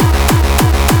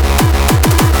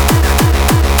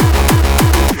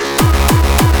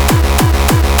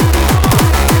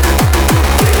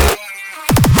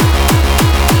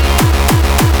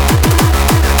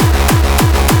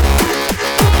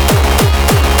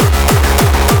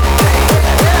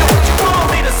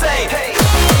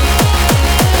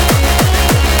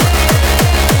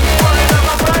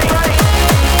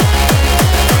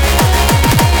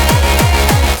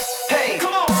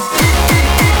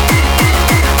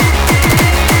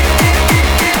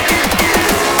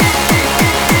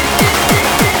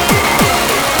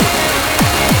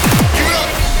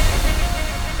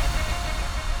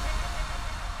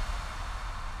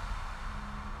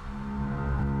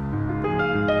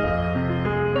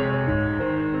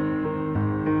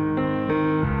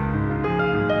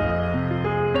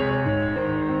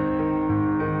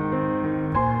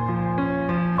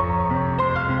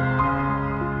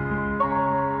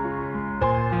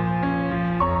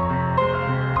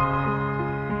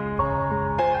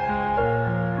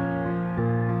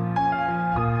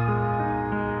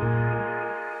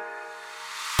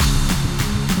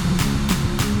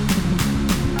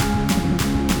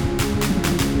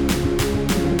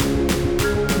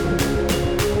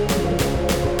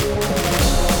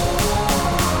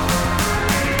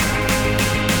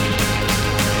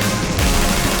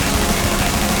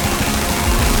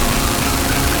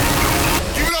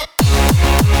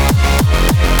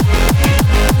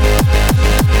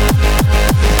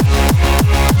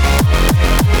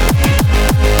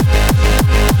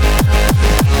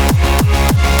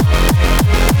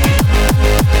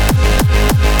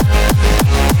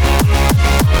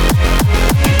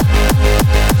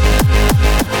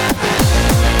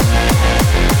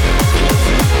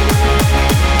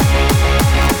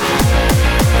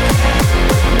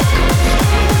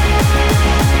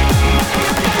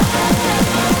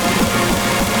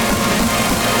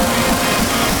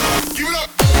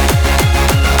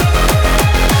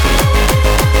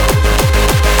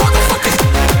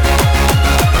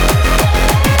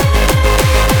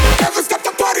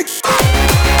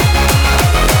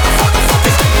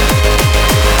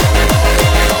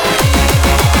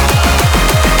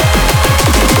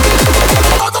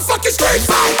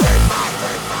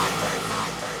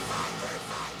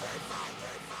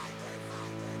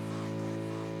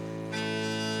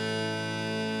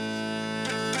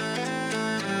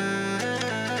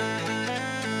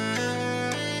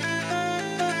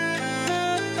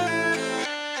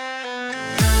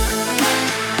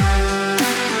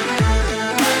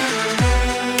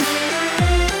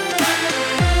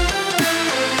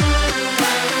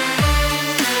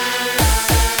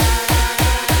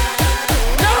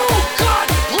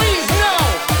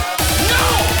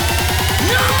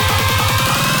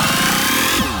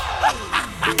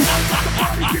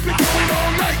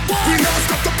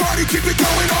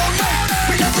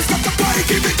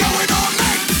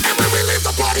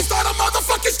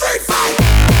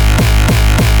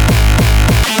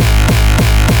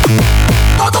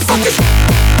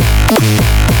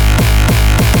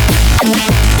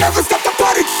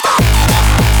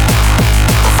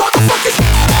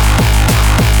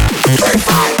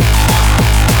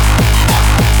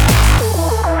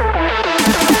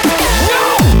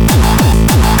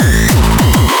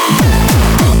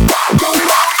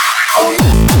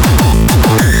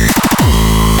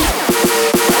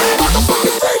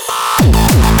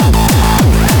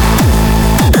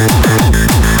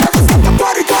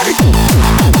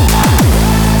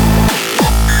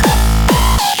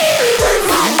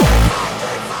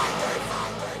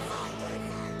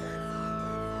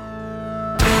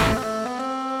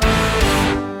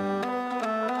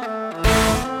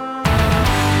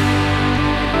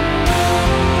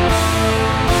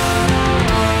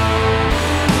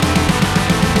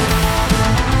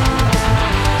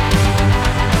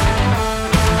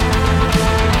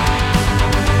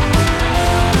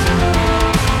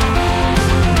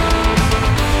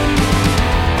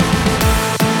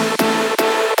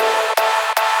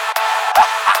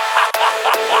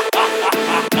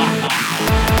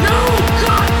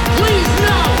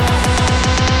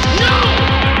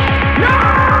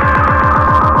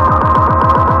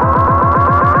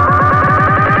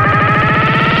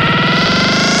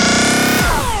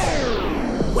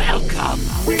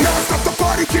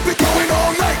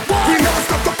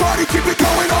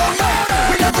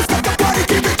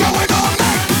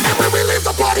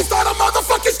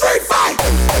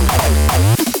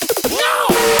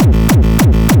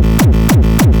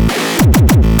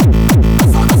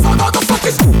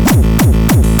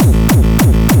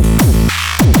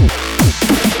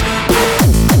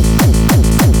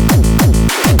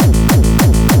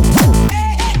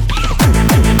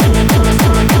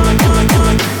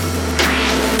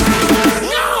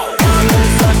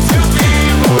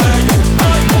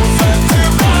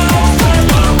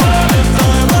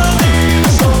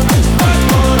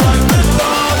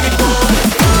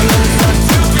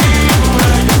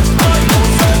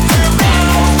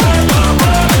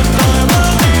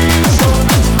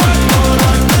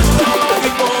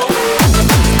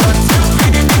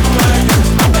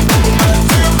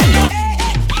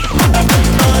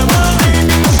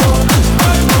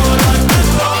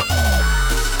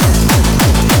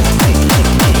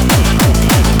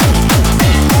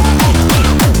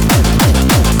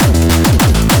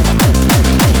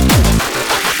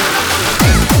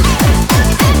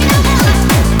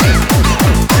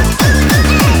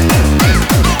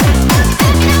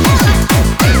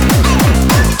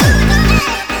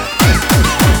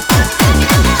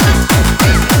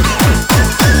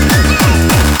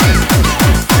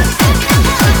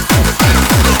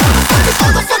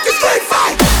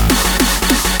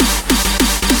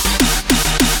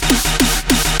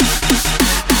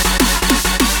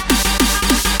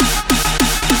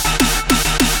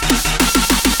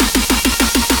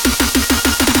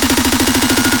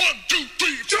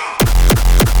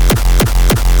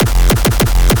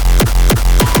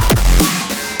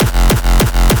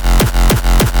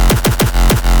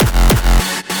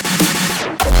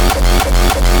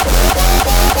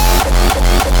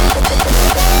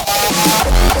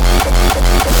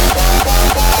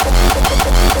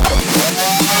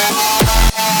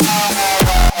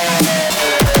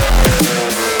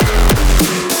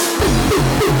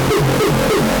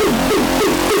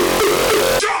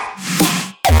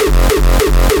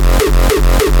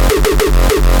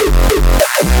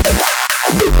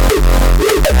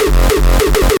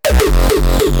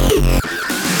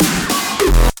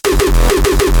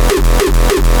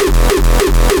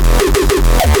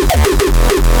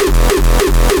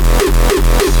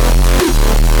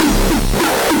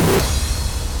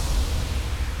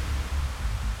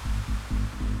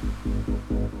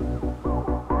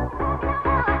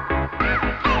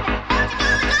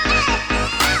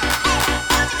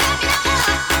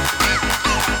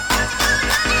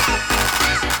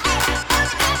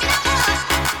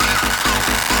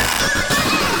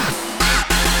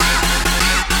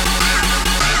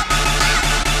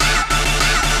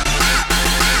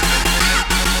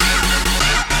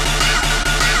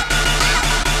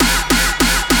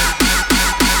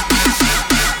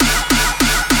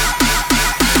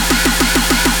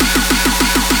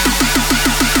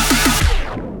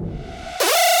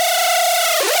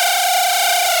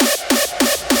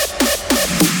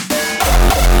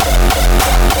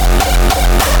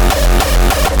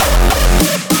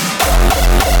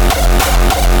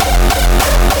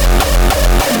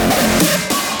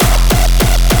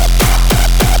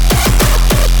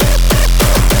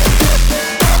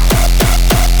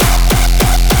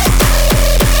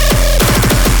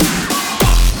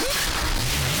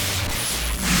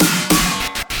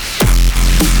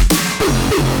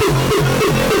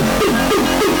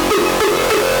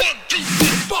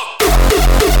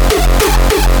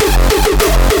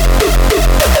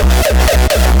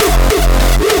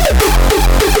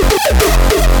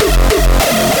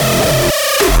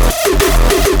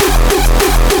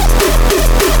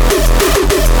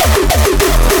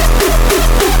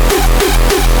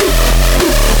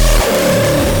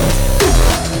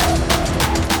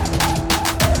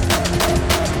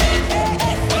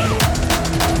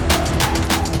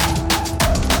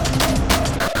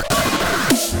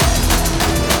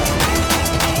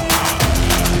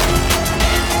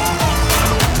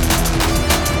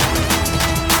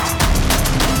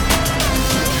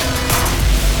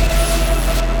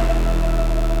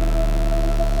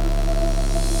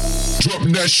 Drop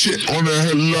that shit on the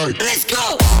head like. Let's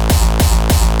go.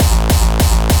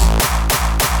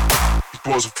 It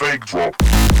was a fake drop.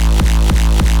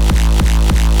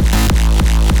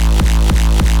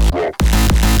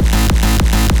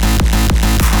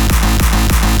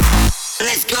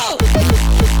 Let's go.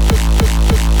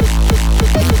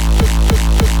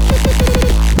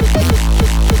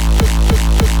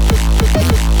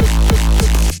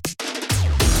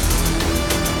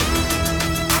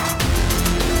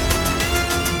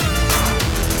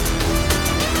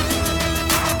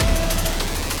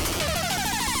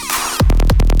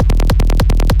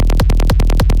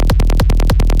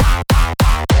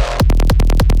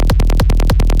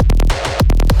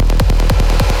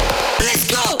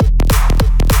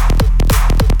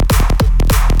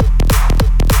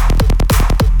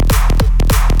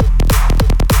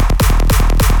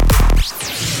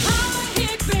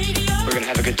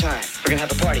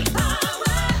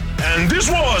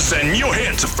 A new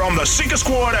hit from the Sickest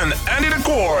squad and Andy the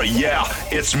Core. Yeah,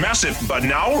 it's massive, but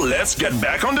now let's get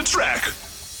back on the track.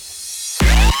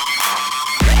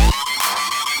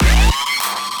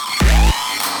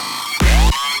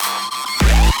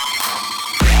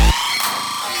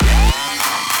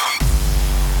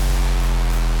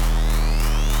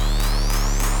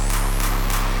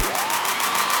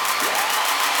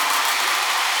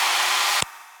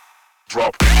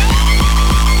 Drop.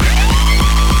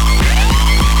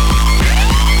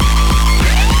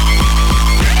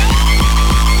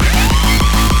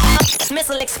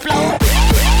 Missile explode.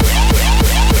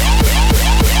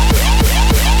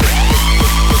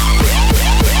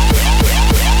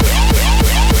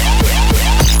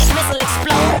 Missile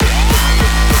explode.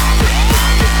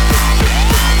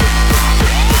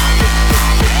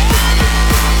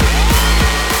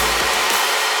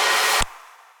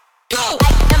 Go.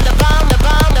 I am the bomb, the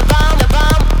bomb, the bomb, the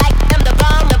bomb. I am the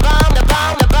bomb, the bomb, the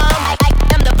bomb, the bomb. I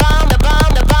am the bomb, the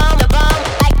bomb, the bomb, the bomb.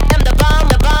 I am the bomb,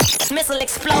 the bomb. Missile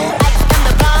explode.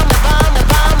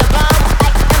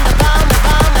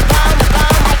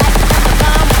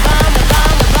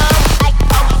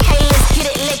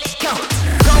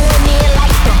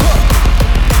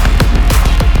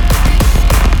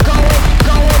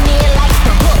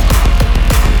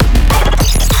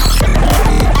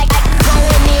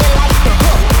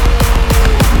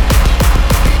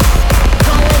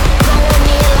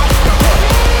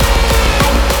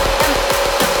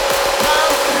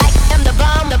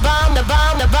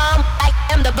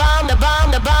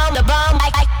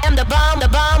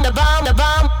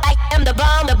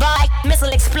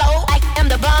 Missile explode. I am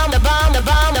the bomb, the bomb, the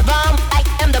bomb, the bomb. I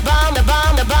am the bomb, the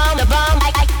bomb, the bomb, the bomb.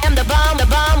 I am the bomb, the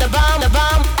bomb, the bomb, the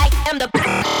bomb. I am the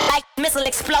missile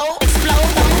explode, explode.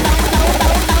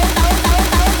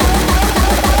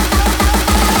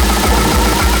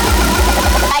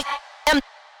 I am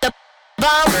the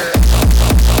bomb.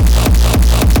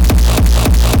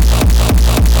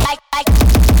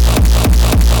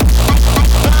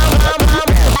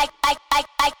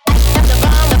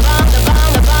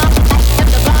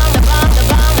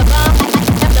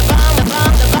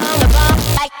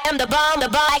 The bomb, the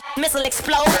bomb, missile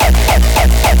explode. I am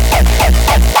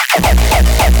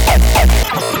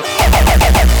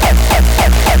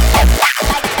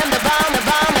the bomb, the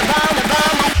bomb, the bomb, the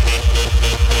bomb.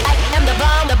 I am the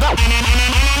bomb, the bomb. I am the bomb, the bomb.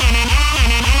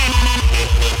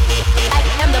 I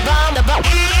am the bomb, the bomb. I am the bomb, the bomb.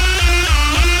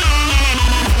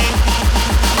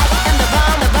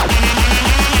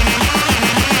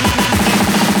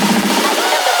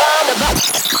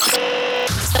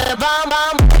 The bomb,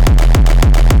 bomb.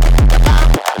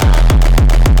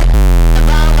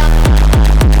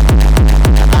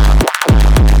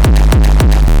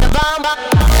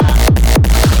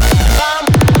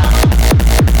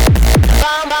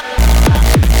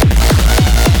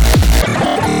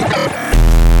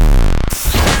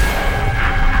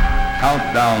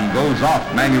 Countdown goes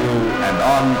off manual and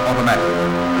on automatic.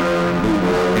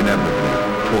 Moves inevitably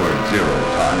toward zero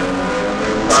time.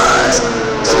 5,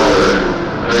 4,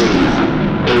 3,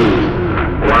 2,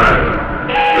 1,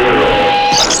 0.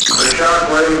 The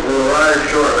shockwave will arrive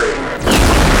shortly.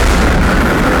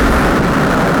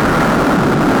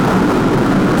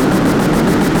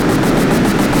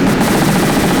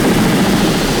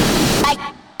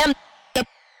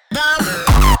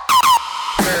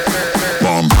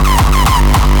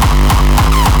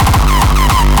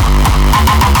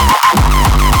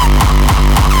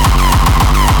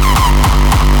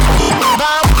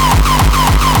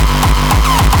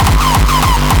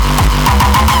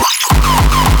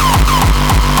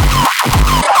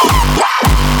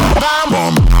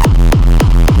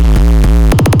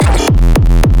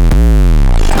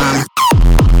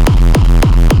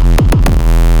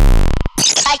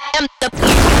 am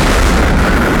the